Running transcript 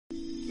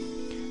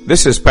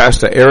This is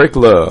Pastor Eric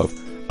Love.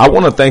 I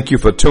want to thank you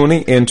for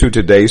tuning into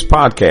today's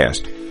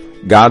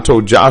podcast. God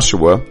told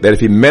Joshua that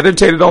if he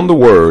meditated on the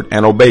word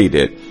and obeyed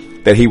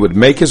it, that he would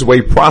make his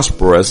way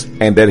prosperous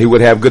and that he would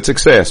have good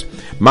success.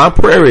 My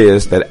prayer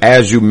is that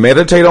as you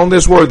meditate on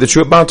this word that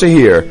you're about to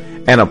hear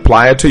and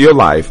apply it to your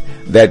life,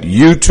 that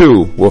you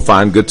too will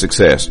find good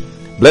success.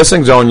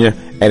 Blessings on you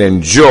and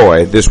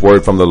enjoy this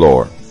word from the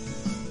Lord.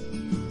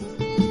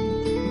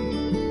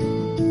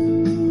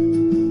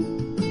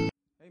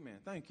 Amen.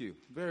 Thank you.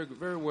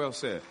 Very well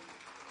said.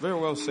 Very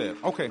well said.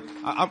 Okay,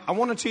 I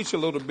want to teach you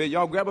a little bit.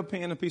 Y'all grab a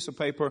pen and a piece of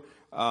paper.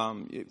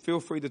 Feel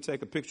free to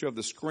take a picture of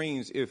the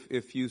screens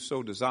if you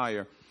so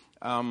desire.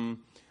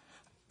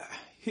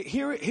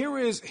 Here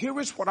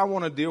is what I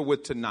want to deal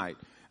with tonight.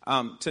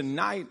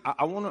 Tonight,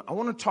 I want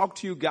to talk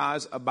to you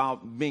guys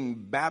about being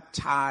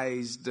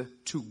baptized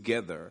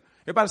together.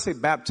 Everybody say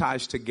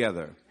baptized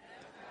together.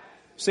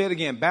 Say it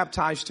again,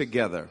 baptized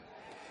together.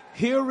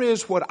 Here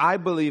is what I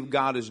believe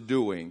God is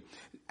doing.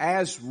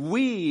 As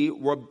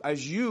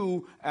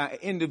you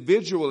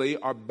individually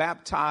are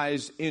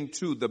baptized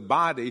into the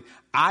body,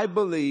 I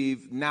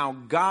believe now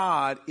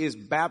God is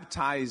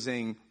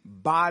baptizing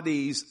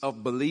bodies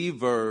of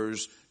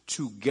believers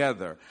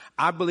together.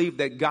 I believe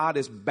that God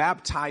is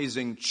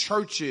baptizing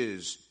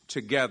churches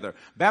together.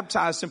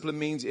 Baptize simply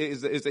means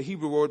is the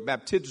Hebrew word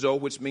baptizo,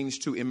 which means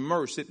to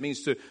immerse. It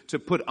means to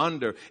put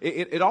under.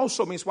 It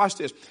also means, watch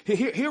this.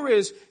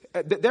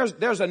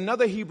 There's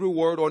another Hebrew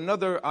word or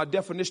another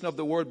definition of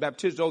the word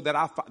baptizo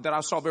that I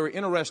saw very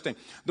interesting.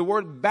 The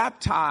word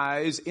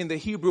baptize in the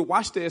Hebrew,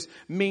 watch this,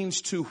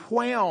 means to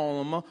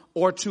whelm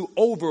or to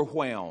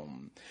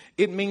overwhelm.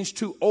 It means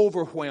to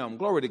overwhelm.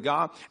 Glory to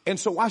God. And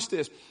so watch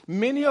this.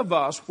 Many of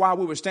us, while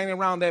we were standing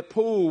around that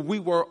pool, we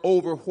were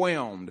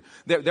overwhelmed.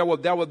 There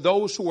were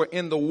those who were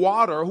in the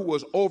water who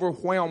was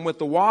overwhelmed with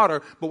the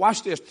water. But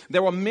watch this.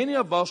 There were many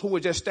of us who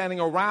were just standing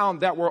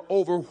around that were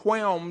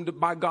overwhelmed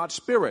by God's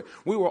Spirit.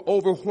 We were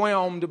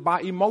overwhelmed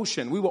by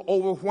emotion. We were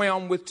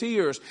overwhelmed with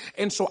tears.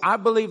 And so I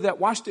believe that,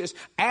 watch this,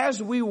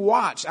 as we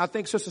watch, I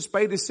think Sister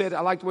Spady said,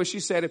 I like the way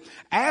she said it,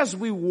 as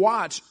we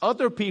watch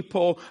other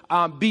people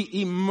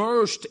be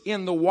immersed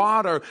in the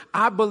water,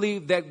 I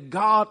believe that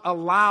God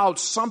allowed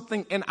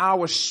something in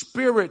our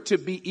spirit to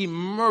be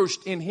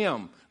immersed in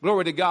Him.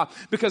 Glory to God.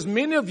 Because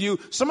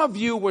some of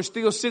you were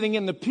still sitting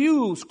in the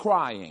pews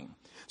crying.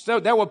 So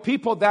there were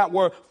people that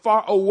were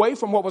far away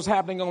from what was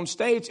happening on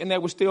stage and they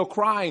were still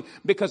crying,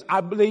 because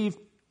I believe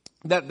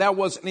that there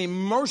was an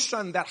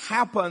immersion that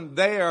happened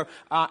there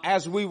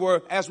as we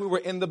were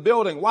in the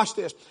building. Watch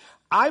this.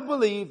 I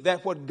believe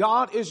that what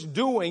God is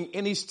doing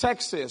in East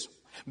Texas,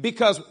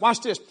 because, watch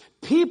this,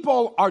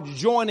 people are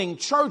joining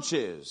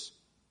churches,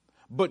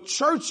 but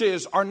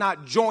churches are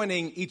not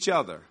joining each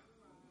other.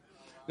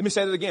 Let me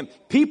say that again.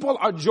 People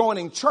are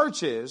joining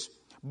churches,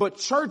 but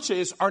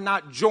churches are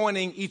not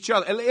joining each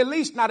other, at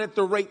least not at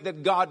the rate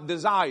that God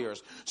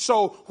desires.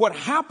 So what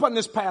happened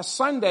this past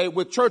Sunday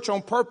with Church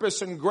on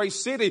Purpose in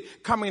Grace City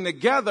coming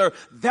together,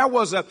 that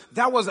was a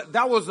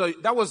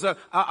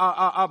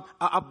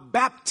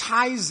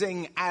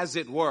baptizing, as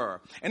it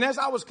were. And as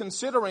I was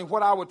considering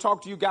what I would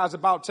talk to you guys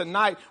about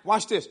tonight,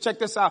 watch this, check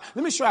this out.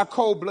 Let me show you how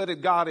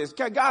cold-blooded God is.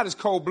 God is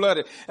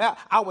cold-blooded.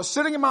 I was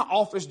sitting in my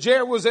office.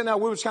 Jared was in there.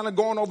 We was kind of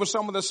going over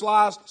some of the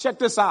slides. Check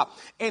this out.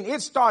 And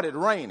it started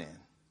raining.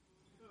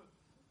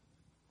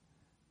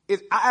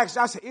 I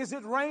said, is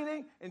it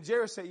raining? And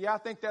Jerry said, yeah, I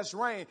think that's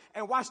rain.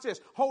 And watch this.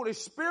 Holy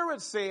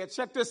Spirit said,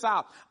 check this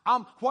out.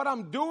 What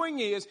I'm doing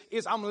is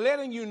I'm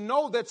letting you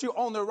know that you're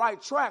on the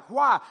right track.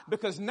 Why?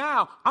 Because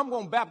now I'm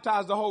going to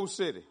baptize the whole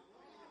city.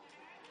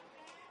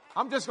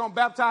 I'm just going to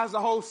baptize the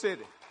whole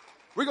city.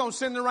 We're going to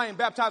send the rain,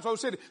 baptize the whole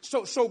city.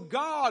 So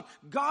God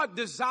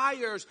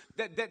desires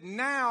that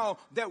now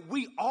that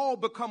we all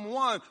become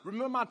one.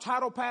 Remember my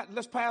title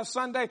this past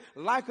Sunday?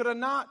 Like it or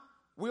not,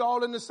 we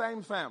all in the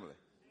same family.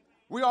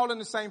 We all in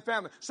the same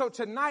family. So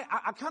tonight,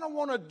 I kind of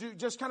want to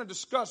just kind of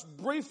discuss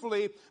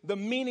briefly the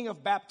meaning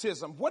of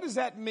baptism. What does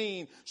that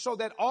mean? So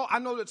that I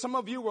know that some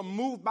of you were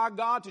moved by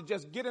God to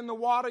just get in the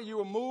water. You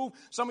were moved.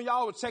 Some of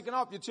y'all were taking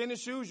off your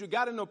tennis shoes. You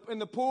got in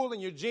the pool in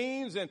your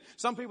jeans, and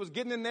some people was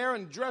getting in there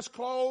in dress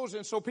clothes,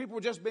 and so people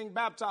were just being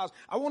baptized.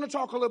 I want to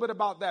talk a little bit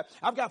about that.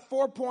 I've got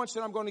 4 points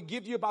that I'm going to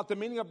give you about the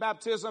meaning of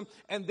baptism,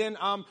 and then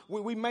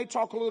we may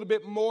talk a little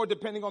bit more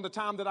depending on the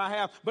time that I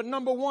have. But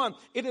number one,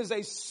 it is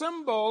a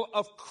symbol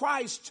of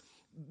Christ's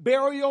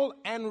burial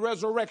and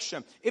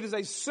resurrection. It is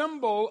a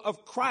symbol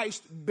of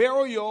Christ's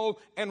burial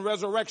and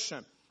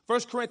resurrection.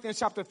 1 Corinthians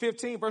chapter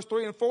 15, verse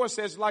 3 and 4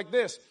 says like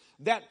this,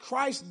 that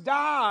Christ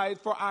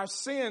died for our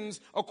sins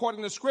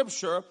according to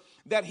Scripture,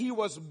 that he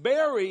was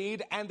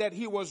buried and that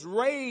he was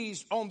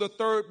raised on the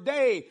third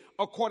day,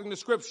 according to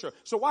Scripture.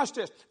 So watch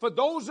this. For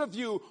those of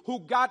you who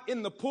got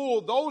in the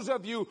pool, those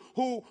of you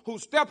who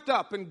stepped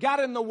up and got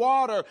in the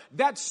water,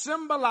 that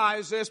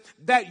symbolizes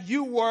that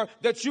you were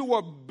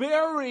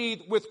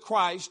buried with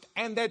Christ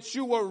and that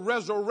you were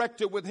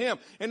resurrected with him.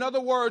 In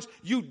other words,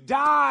 you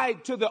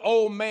died to the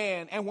old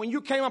man. And when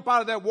you came up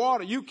out of that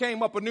water, you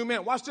came up a new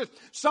man. Watch this.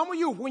 Some of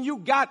you, when you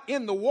got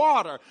in the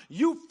water,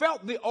 you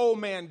felt the old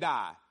man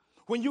die.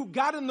 When you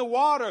got in the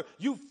water,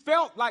 you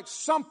felt like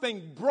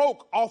something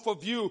broke off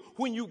of you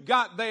when you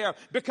got there,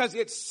 because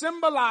it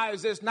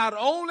symbolizes not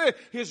only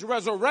his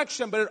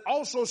resurrection, but it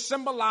also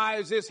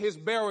symbolizes his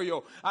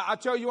burial.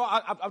 I've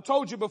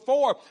told you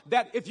before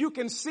that if you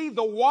can see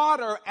the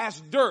water as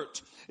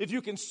dirt,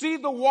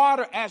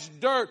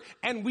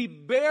 and we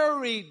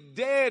bury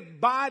dead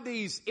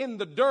bodies in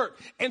the dirt.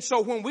 And so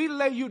when we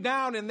lay you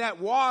down in that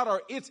water,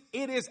 it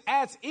is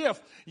as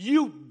if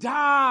you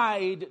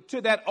died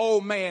to that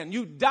old man.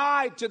 You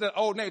died to the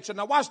old nature.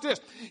 Now watch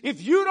this.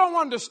 If you don't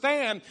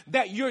understand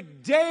that you're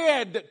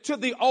dead to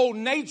the old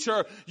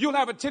nature, you'll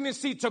have a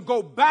tendency to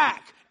go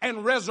back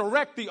and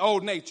resurrect the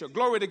old nature.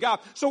 Glory to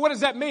God. So what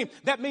does that mean?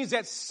 That means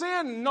that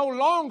sin no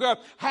longer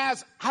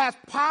has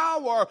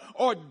power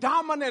or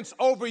dominance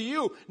over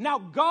you. Now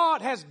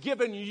God has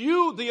given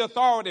you the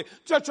authority.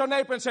 Touch your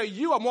neighbor and say,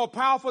 you are more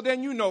powerful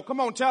than you know. Come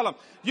on, tell them.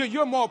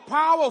 You're more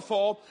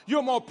powerful.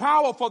 You're more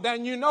powerful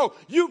than you know.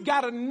 You've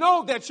got to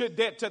know that you're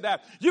dead to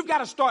that. You've got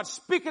to start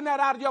speaking that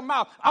out of your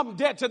mouth. I'm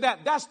dead to that.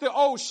 That's the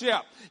old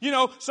Shep.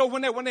 So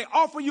when they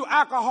offer you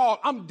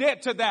alcohol, I'm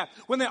dead to that.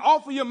 When they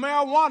offer you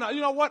marijuana,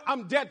 you know what?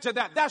 I'm dead to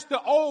that. That's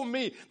the old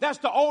me. That's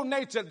the old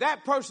nature.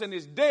 That person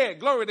is dead.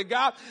 Glory to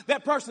God.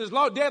 That person is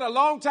dead a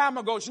long time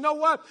ago. You know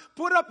what?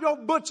 Put up your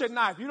butcher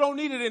knife. You don't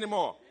need it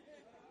anymore.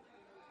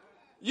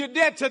 You're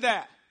dead to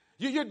that.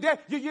 You're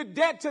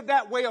dead to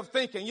that way of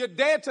thinking. You're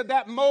dead to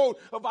that mode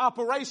of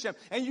operation.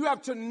 And you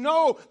have to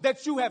know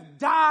that you have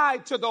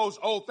died to those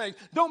old things.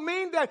 Don't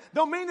mean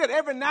that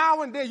every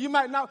now and then you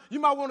might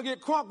want to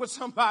get crunk with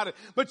somebody,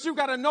 but you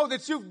got to know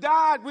that you've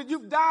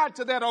died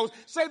to that old.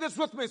 Say this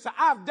with me. Say,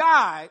 I've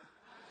died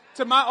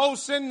to my old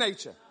sin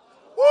nature.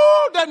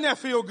 Woo, doesn't that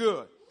feel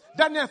good?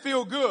 Doesn't that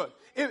feel good?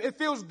 It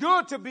feels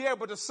good to be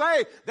able to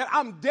say that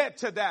I'm dead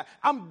to that.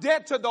 I'm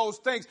dead to those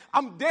things.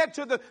 I'm dead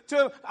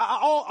to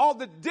all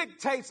the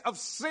dictates of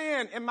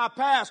sin in my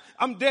past.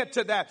 I'm dead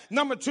to that.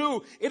 Number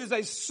two, it is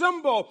a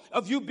symbol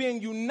of you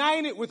being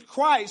united with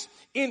Christ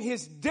in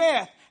his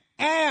death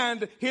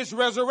and his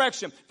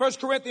resurrection. 1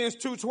 Corinthians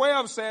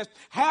 2:12 says,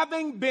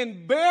 having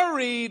been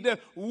buried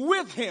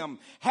with him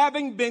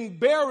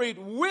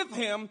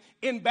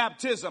in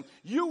baptism.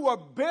 You were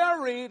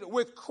buried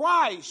with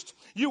Christ.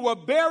 You were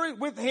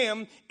buried with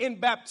him in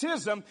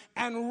baptism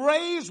and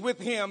raised with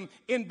him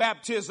in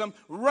baptism,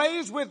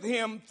 raised with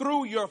him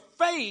through your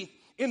faith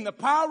in the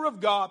power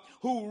of God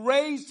who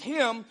raised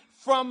him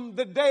from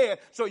the dead.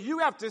 So you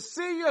have to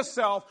see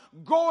yourself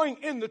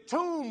going in the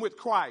tomb with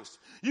Christ.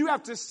 You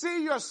have to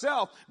see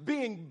yourself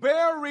being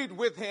buried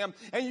with him,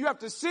 and you have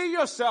to see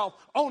yourself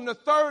on the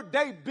third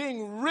day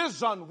being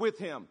risen with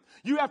him.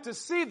 You have to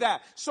see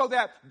that, so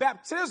that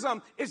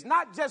baptism is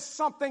not just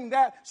something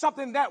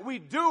that we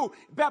do.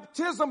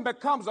 Baptism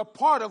becomes a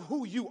part of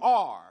who you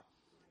are.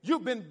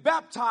 You've been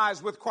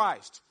baptized with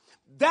Christ.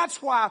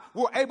 That's why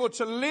we're able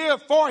to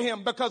live for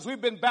him, because we've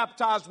been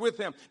baptized with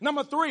him.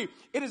 Number three,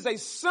 it is a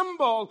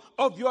symbol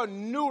of your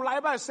new life.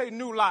 Everybody say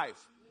new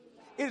life.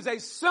 It is a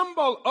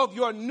symbol of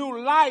your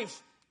new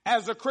life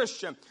as a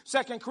Christian.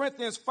 2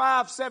 Corinthians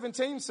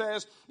 5:17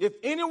 says, if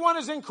anyone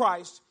is in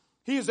Christ,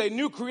 he is a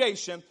new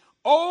creation.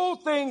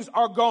 Old things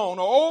are gone,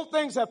 or old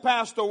things have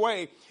passed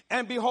away,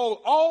 and behold,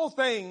 all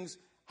things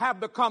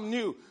have become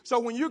new. So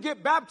when you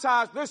get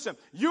baptized, listen,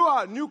 you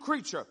are a new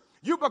creature.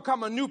 You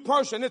become a new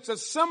person. It's a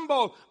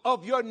symbol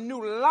of your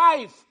new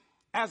life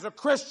as a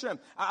Christian.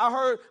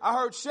 I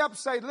heard Shep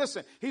say,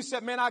 listen, he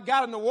said, man, I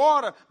got in the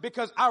water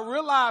because I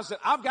realized that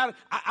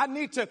I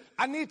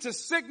need to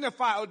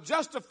signify or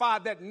justify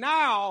that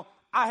now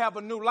I have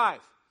a new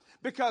life.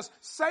 Because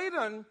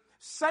Satan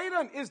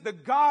is the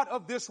god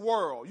of this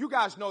world. You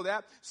guys know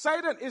that.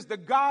 Satan is the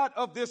god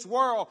of this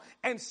world.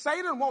 And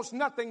Satan wants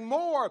nothing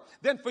more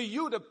than for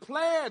you to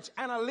pledge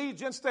an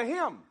allegiance to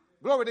him.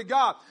 Glory to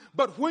God.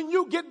 But when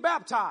you get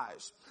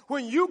baptized,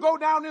 when you go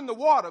down in the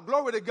water,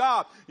 glory to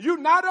God, you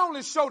not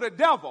only show the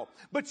devil,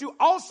 but you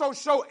also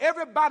show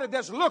everybody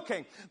that's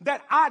looking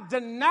that I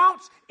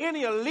denounce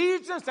any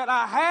allegiance that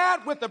I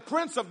had with the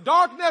prince of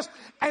darkness,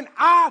 and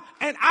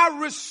I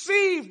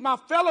received my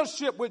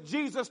fellowship with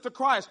Jesus the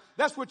Christ.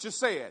 That's what you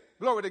said.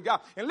 Glory to God.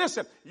 And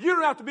listen, you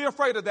don't have to be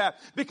afraid of that,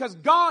 because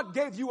God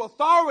gave you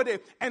authority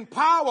and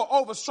power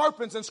over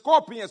serpents and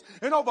scorpions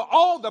and over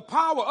all the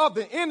power of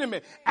the enemy,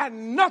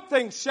 and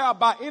nothing shall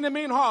by any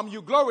means harm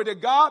you. Glory to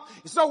God.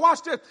 So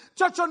watch this.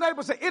 Touch your neighbor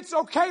and say, it's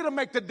okay to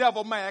make the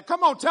devil mad.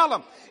 Come on, tell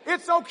him.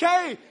 It's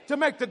okay to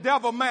make the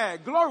devil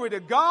mad. Glory to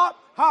God.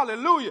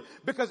 Hallelujah.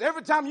 Because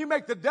every time you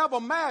make the devil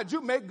mad,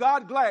 you make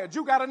God glad.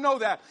 You got to know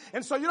that.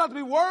 And so you don't have to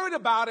be worried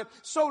about it.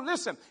 So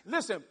listen,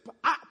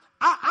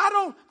 I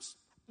don't,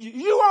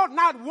 you ought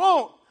not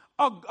want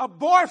a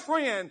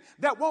boyfriend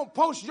that won't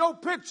post your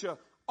picture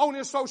on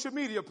his social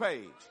media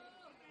page.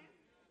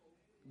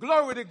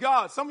 Glory to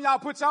God. Some of y'all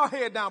put your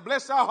head down.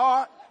 Bless your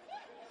heart.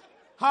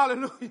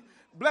 Hallelujah.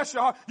 Bless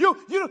your heart.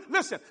 You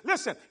listen.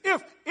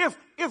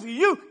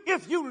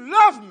 If you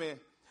love me,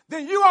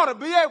 then you ought to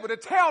be able to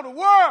tell the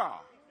world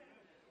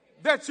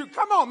that you,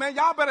 come on, man,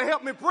 y'all better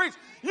help me preach.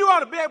 You ought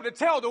to be able to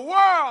tell the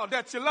world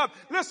that you love.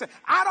 Listen,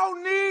 I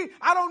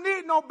don't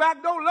need no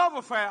backdoor love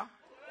affair.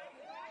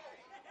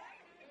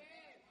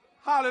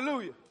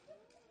 Hallelujah.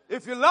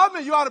 If you love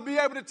me, you ought to be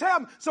able to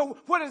tell me. So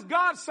what is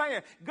God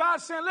saying?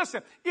 God's saying,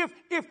 listen,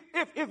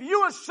 if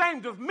you're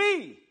ashamed of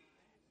me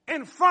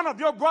in front of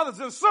your brothers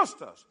and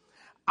sisters,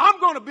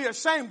 I'm going to be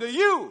ashamed of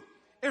you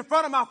in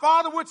front of my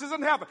Father which is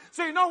in heaven.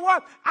 So you know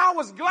what? I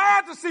was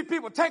glad to see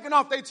people taking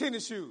off their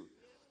tennis shoes,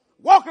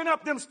 walking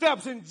up them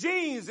steps in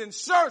jeans and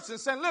shirts and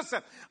saying,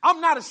 listen, I'm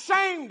not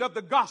ashamed of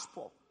the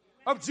gospel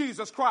of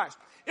Jesus Christ.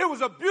 It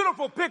was a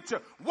beautiful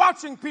picture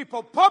watching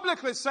people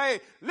publicly say,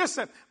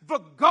 listen, for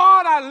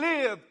God I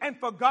live and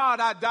for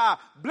God I die.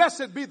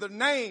 Blessed be the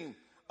name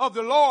of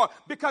the Lord,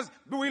 because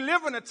we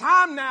live in a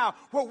time now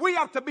where we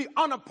have to be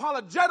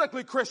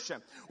unapologetically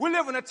Christian. We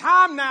live in a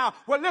time now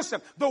where,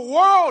 listen, the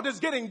world is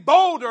getting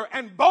bolder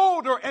and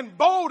bolder and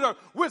bolder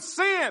with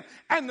sin.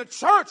 And the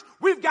church,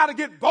 we've got to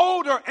get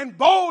bolder and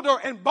bolder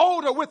and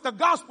bolder with the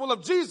gospel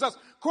of Jesus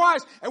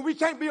Christ. And we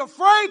can't be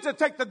afraid to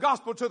take the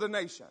gospel to the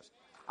nations.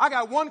 I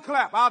got one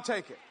clap. I'll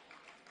take it.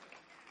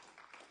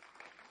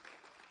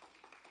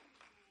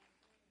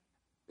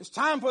 It's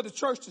time for the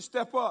church to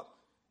step up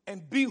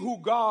and be who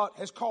God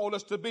has called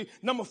us to be.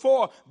 Number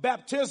 4,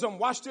 baptism,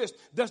 watch this,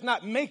 does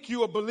not make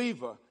you a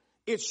believer.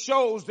 It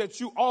shows that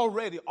you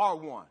already are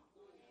one.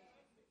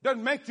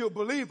 Doesn't make you a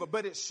believer,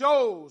 but it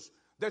shows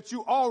that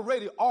you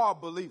already are a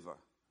believer.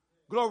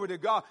 Glory to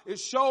God. It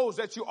shows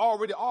that you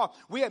already are.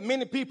 We had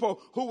many people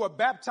who were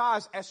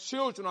baptized as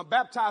children or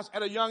baptized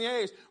at a young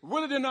age,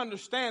 really didn't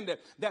understand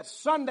it. That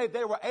Sunday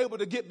they were able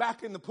to get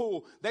back in the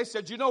pool. They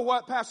said, you know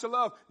what, Pastor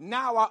Love,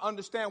 now I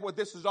understand what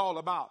this is all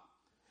about.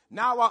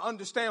 Now I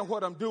understand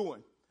what I'm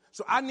doing.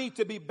 So I need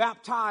to be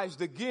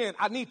baptized again.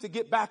 I need to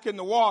get back in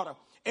the water.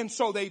 And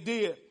so they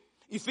did.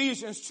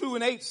 Ephesians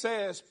 2:8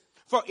 says,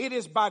 for it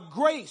is by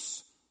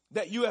grace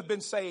that you have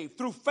been saved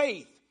through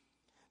faith,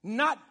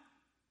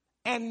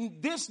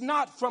 and this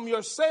not from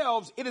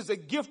yourselves. It is a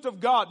gift of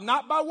God,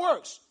 not by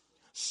works,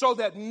 so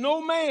that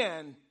no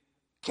man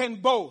can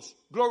boast.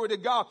 Glory to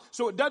God.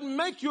 So it doesn't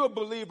make you a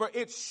believer.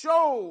 It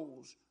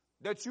shows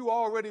that you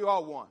already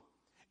are one.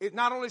 It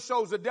not only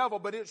shows the devil,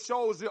 but it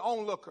shows the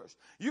onlookers.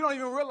 You don't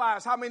even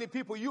realize how many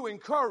people you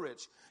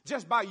encourage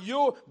just by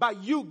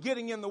you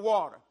getting in the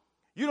water.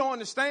 You don't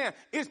understand.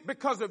 It's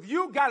because of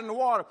you got in the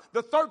water.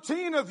 The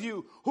 13 of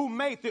you who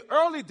made the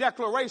early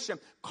declaration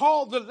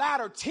called the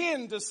latter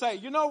 10 to say,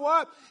 you know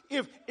what?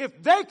 If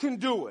they can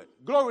do it,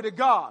 glory to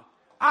God,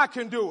 I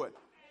can do it.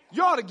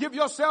 You ought to give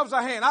yourselves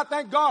a hand. I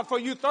thank God for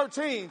you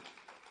 13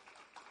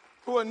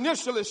 who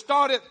initially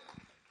started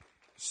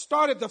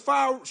the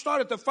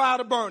fire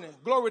to burning.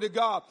 Glory to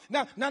God.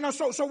 Now,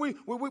 so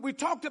we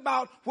talked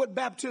about what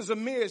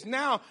baptism is.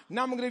 Now I'm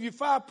going to give you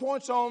 5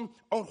 points on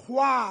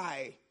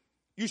why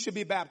you should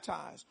be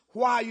baptized.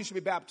 Why you should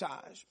be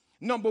baptized.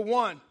 Number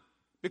 1,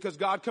 because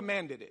God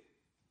commanded it.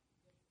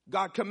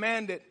 God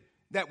commanded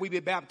that we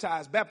be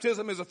baptized.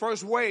 Baptism is the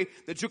first way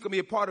that you can be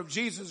a part of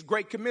Jesus'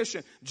 Great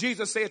Commission.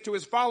 Jesus said to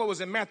his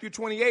followers in Matthew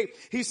 28,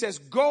 he says,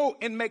 go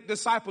and make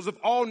disciples of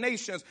all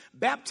nations,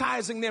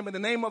 baptizing them in the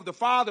name of the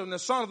Father and the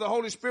Son and the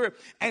Holy Spirit,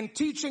 and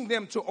teaching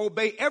them to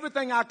obey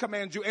everything I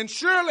command you. And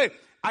surely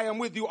I am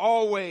with you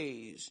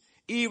always,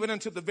 even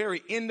until the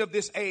very end of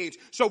this age.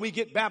 So we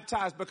get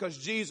baptized because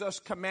Jesus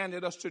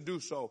commanded us to do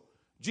so.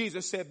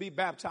 Jesus said, be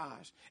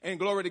baptized. And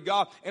glory to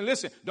God. And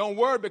listen, don't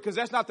worry, because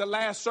that's not the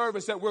last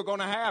service that we're going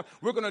to have.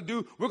 We're going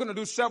to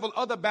do several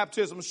other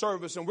baptism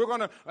services. And we're going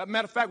to,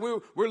 matter of fact,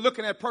 we're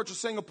looking at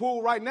purchasing a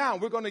pool right now.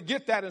 We're going to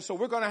get that. And so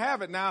we're going to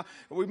have it now.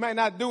 We may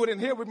not do it in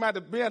here. We might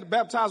be able to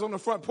baptize on the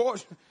front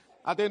porch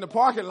out there in the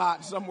parking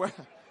lot somewhere.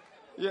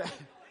 Yeah.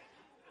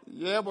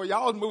 Yeah, boy,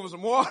 y'all was moving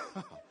some more.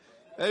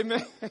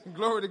 Amen.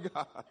 Glory to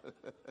God.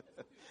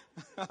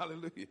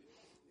 Hallelujah.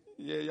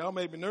 Yeah, y'all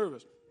made me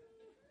nervous.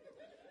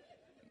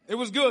 It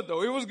was good,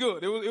 though. It was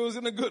good. It was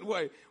in a good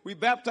way. We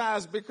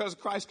baptized because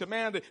Christ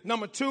commanded.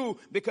 Number 2,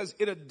 because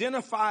it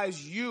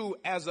identifies you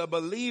as a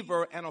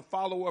believer and a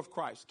follower of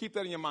Christ. Keep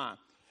that in your mind.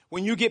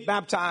 When you get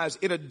baptized,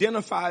 it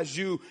identifies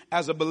you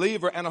as a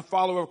believer and a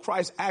follower of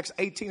Christ. Acts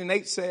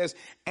 18:8 says,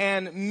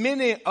 and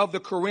many of the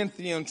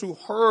Corinthians who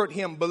heard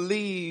him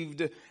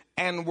believed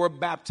and were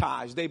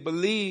baptized. They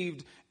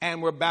believed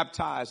and were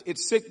baptized. It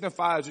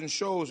signifies and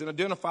shows and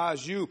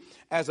identifies you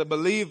as a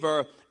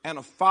believer and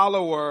a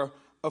follower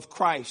of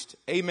Christ.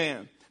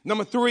 Amen.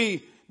 Number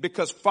 3,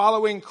 because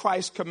following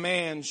Christ's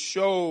commands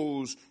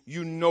shows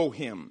you know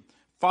him.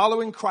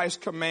 Following Christ's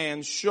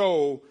commands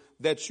show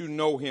that you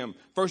know him.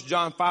 1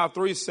 John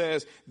 5:3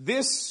 says,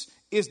 this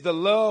is the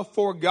love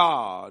for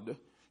God,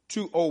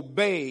 to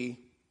obey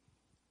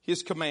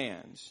his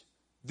commands.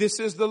 This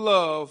is the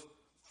love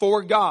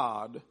for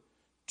God,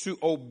 to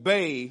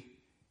obey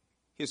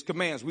his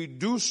commands. We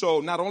do so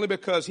not only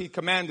because he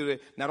commanded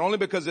it, not only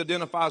because it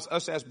identifies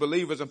us as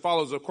believers and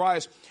followers of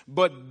Christ,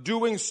 but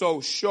doing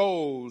so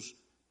shows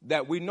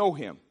that we know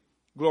him.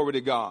 Glory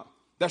to God.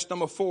 That's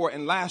number 4.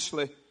 And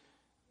lastly,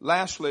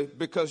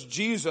 because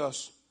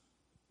Jesus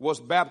was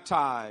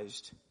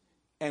baptized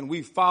and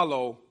we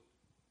follow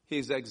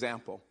his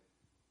example.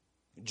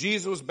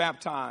 Jesus was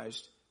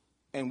baptized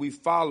and we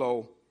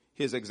follow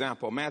his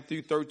example.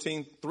 Matthew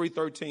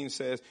 3:13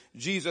 says,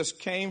 Jesus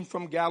came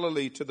from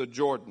Galilee to the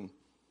Jordan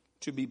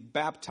to be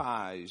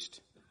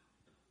baptized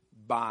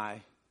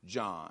by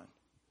John.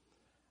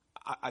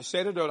 I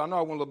said it earlier. I know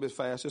I went a little bit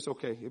fast. It's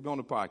okay. It'll be on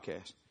the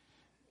podcast.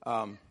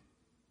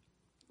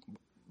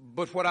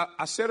 But what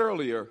I said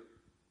earlier,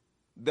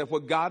 that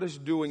what God is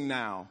doing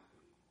now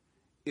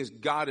is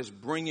God is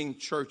bringing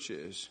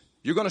churches.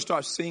 You're going to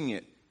start seeing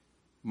it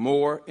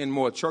more and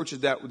more.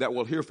 Churches that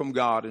will hear from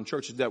God and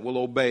churches that will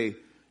obey.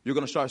 You're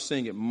going to start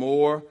seeing it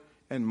more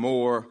and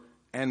more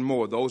and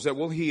more. Those that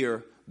will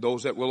hear,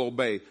 those that will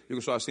obey. You're going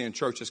to start seeing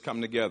churches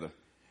come together.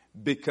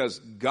 Because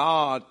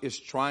God is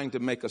trying to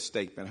make a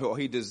statement.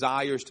 He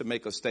desires to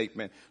make a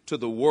statement to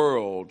the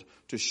world,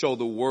 to show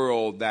the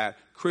world that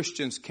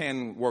Christians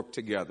can work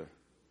together.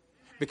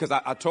 Because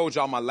I told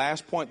y'all my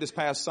last point this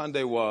past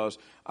Sunday was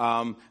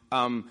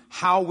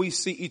how we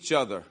see each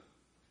other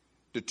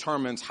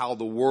determines how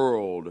the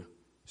world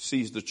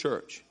sees the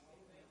church.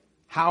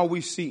 How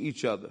we see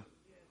each other.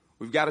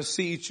 We've got to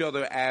see each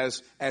other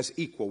as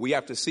equal. We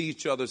have to see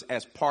each other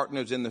as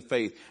partners in the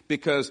faith.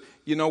 Because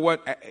you know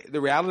what? The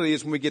reality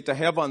is when we get to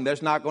heaven,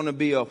 there's not going to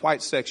be a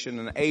white section,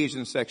 an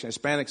Asian section,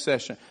 Hispanic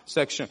section.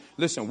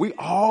 Listen, we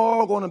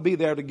all going to be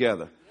there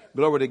together.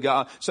 Glory to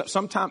God. So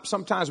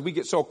sometimes we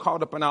get so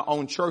caught up in our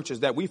own churches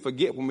that we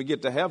forget when we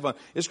get to heaven,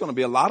 it's going to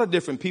be a lot of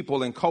different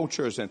people and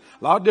cultures and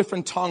a lot of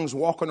different tongues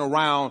walking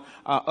around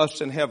us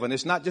in heaven.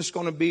 It's not just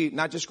going to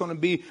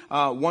be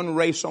one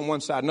race on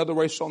one side, another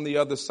race on the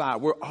other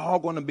side. We're all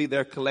going to be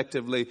there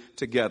collectively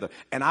together.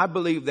 And I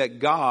believe that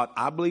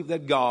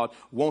God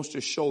wants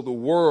to show the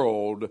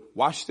world,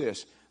 watch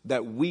this,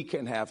 that we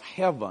can have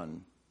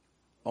heaven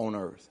on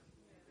earth.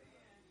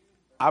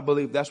 I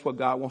believe that's what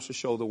God wants to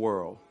show the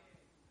world.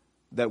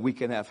 That we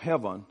can have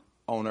heaven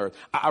on earth.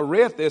 I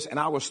read this and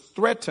I was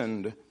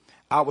threatened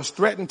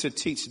to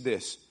teach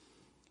this.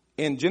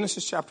 In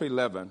Genesis chapter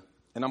 11,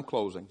 and I'm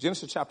closing.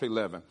 Genesis chapter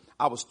 11,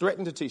 I was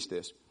threatened to teach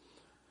this.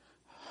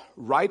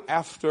 Right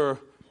after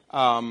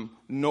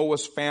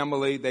Noah's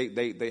family,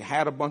 they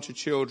had a bunch of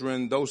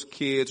children. Those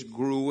kids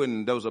grew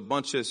and there was a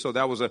bunch of, so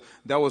that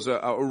was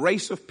a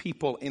race of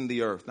people in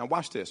the earth. Now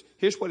watch this.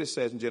 Here's what it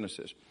says in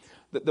Genesis.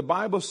 The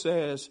Bible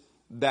says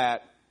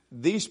that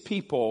these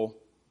people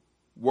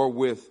were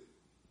with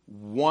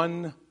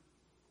one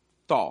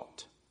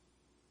thought.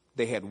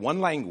 They had one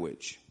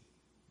language.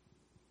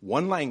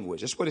 One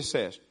language. That's what it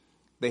says.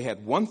 They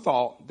had one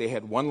thought. They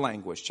had one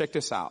language. Check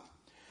this out.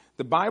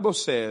 The Bible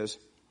says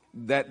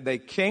that they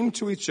came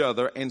to each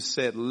other and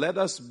said, let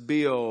us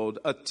build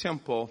a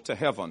temple to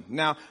heaven.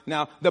 Now,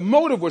 the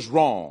motive was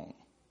wrong,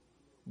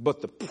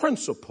 but the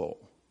principle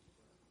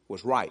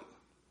was right.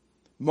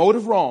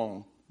 Motive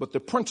wrong, but the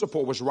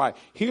principle was right.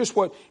 Here's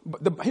what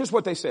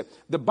they said.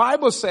 The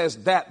Bible says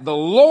that the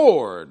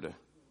Lord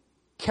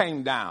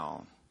came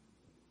down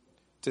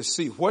to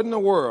see what in the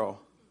world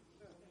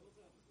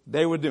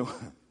they were doing.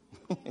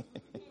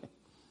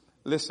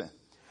 Listen,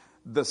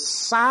 the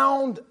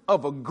sound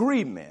of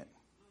agreement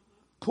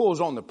pulls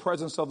on the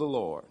presence of the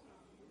Lord.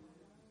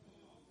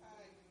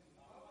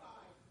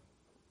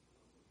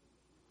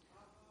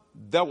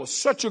 There was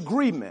such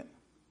agreement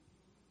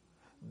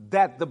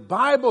that the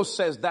Bible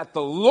says that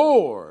the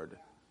Lord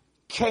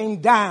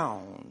came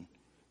down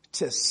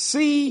to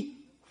see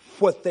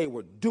what they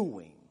were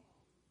doing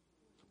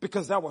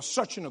because there was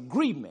such an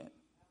agreement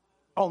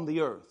on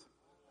the earth.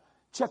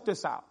 Check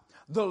this out.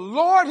 The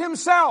Lord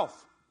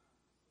himself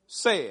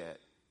said,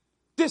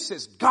 this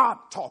is God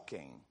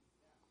talking.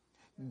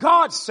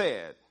 God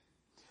said,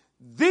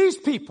 these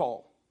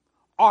people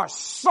are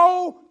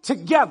so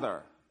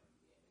together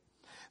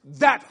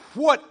that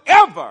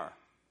whatever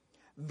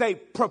they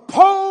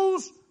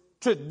propose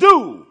to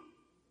do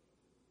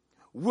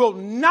will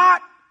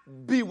not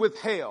be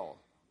withheld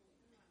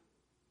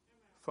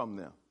from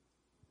them.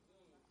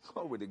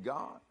 Glory to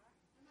God.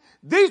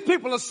 These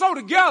people are so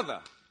together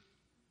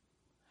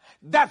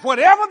that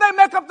whatever they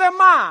make up their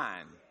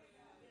mind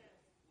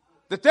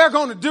that they're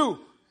going to do,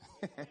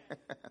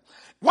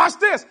 watch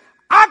this,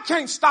 I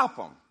can't stop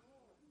them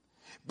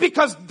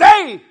because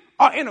they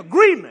are in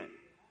agreement.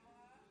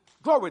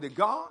 Glory to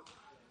God.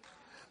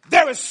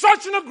 There is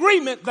such an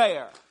agreement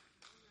there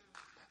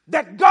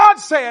that God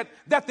said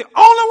that the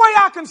only way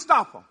I can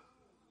stop them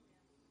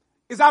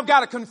is I've got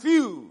to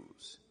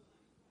confuse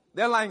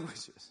their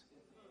languages.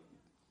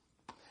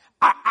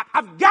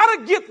 I've got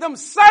to get them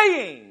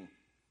saying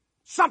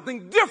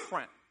something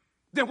different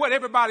than what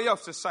everybody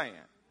else is saying.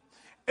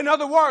 In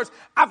other words,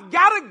 I've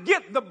got to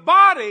get the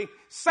body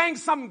saying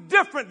something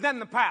different than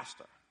the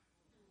pastor.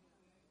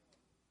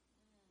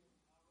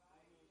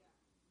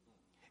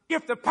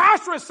 If the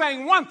pastor is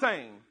saying one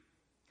thing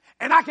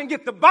and I can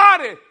get the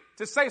body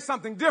to say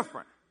something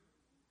different,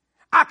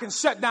 I can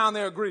shut down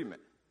their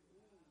agreement.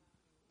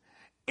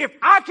 If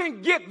I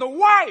can get the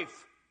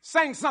wife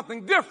saying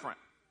something different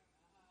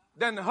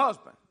than the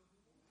husband,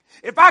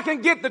 if I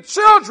can get the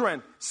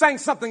children saying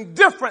something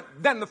different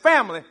than the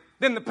family,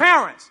 than the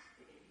parents,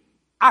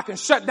 I can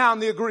shut down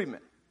the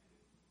agreement.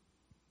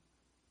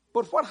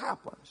 But what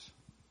happens?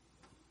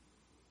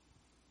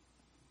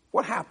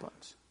 What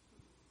happens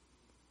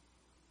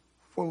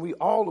when we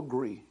all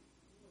agree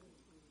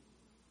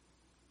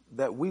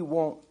that we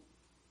want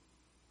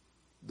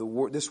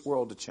this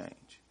world to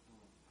change?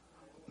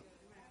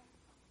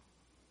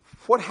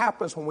 What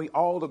happens when we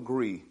all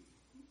agree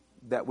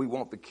that we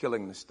want the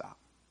killing to stop?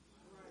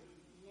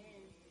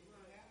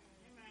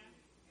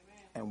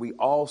 And we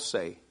all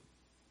say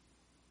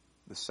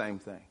the same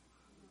thing.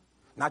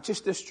 Not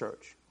just this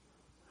church,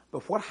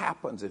 but what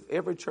happens if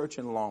every church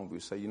in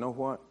Longview say, you know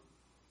what?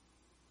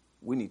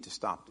 We need to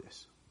stop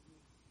this.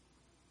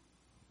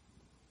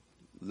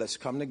 Let's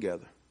come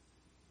together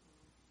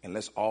and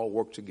let's all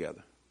work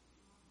together.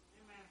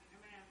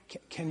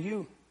 Can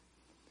you?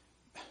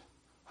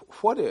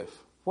 What if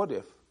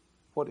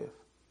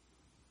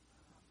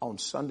on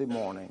Sunday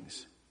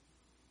mornings,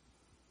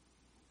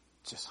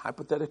 just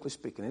hypothetically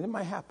speaking, and it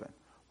might happen,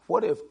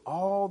 what if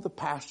all the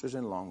pastors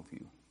in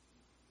Longview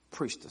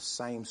preached the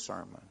same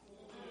sermon?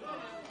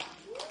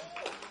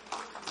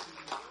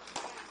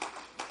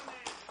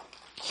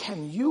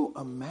 Can you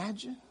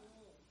imagine?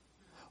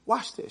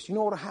 Watch this. You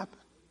know what will happen?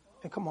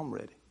 And come on, I'm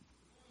ready.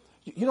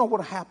 You know what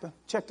will happen?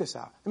 Check this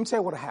out. Let me tell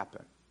you what will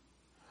happen.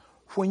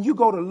 When you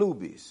go to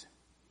Luby's,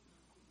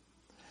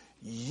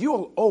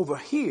 you'll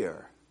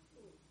overhear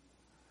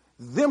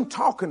them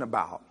talking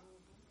about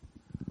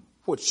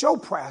what your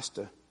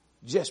pastor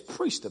just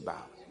preached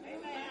about.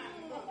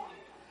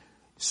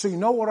 So you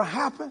know what will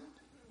happen?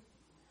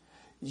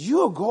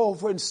 You'll go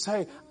over and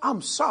say,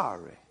 I'm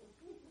sorry,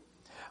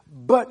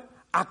 but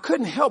I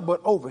couldn't help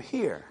but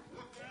overhear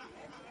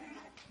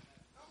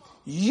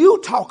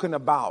you talking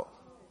about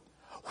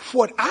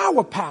what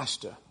our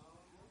pastor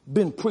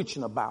been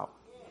preaching about.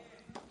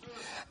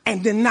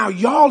 And then now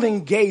y'all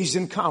engaged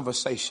in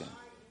conversation.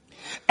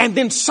 And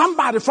then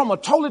somebody from a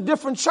totally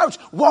different church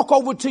walk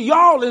over to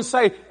y'all and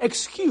say,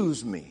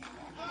 excuse me.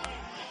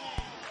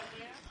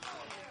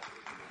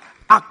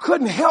 I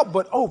couldn't help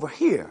but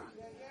overhear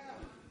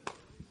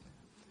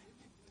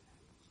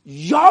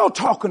y'all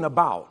talking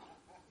about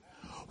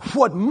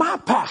what my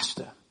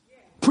pastor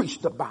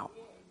preached about.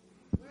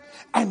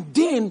 And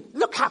then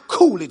look how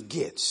cool it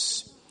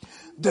gets.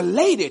 The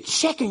lady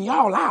checking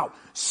y'all out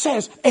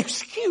says,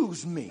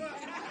 excuse me.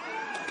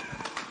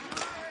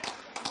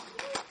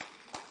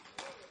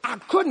 I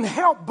couldn't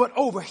help but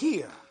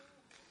overhear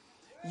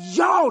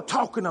y'all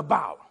talking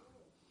about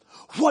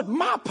what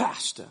my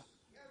pastor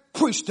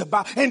preached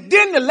about. And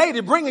then the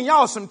lady bringing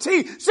y'all some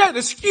tea said,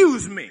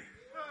 excuse me.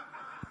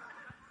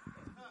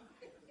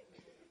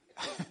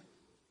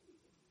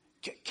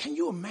 Can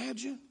you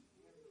imagine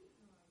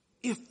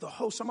if the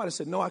host, somebody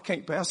said, no, I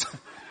can't, Pastor.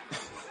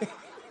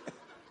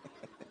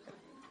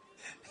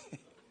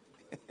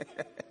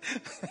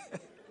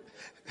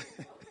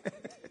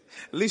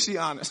 At least she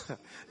honest.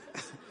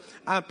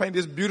 I paint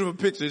this beautiful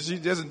picture. She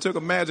just took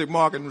a magic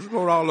marker and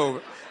wrote all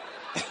over.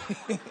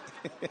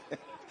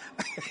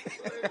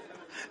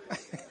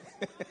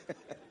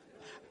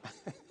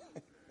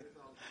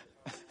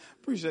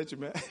 Appreciate you,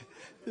 man.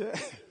 Yeah.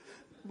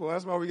 Boy,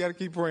 that's why we got to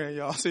keep praying,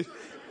 y'all. See,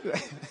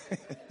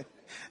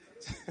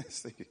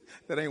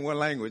 that ain't one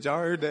language. Y'all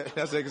heard that?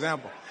 That's an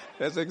example.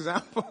 That's an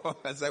example.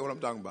 That's what I'm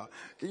talking about.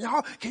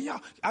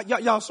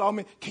 Y'all saw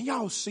me? Can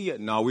y'all see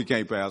it? No, we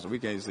can't, Pastor. We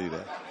can't see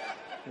that.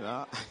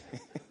 No.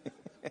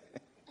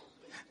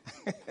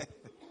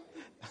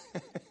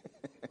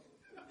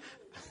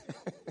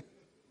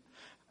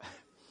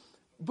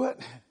 But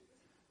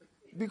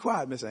be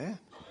quiet, Miss Ann.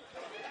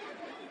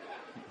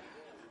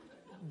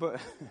 But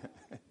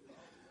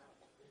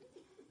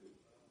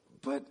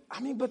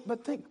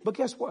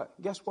guess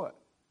what? Guess what?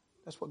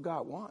 That's what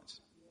God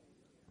wants.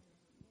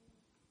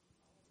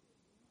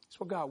 That's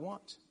what God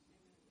wants.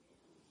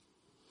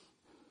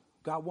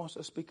 God wants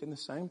us speaking the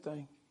same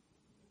thing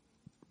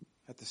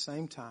at the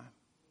same time.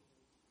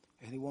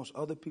 And he wants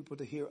other people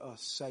to hear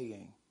us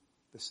saying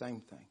the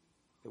same thing,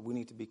 that we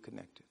need to be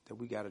connected, that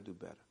we got to do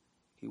better.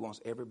 He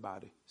wants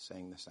everybody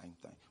saying the same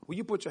thing. Will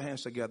you put your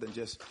hands together and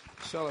just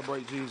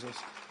celebrate Jesus?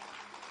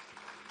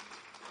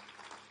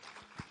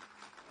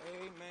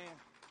 Amen.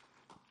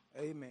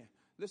 Amen.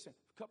 Listen,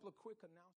 a couple of quick announcements.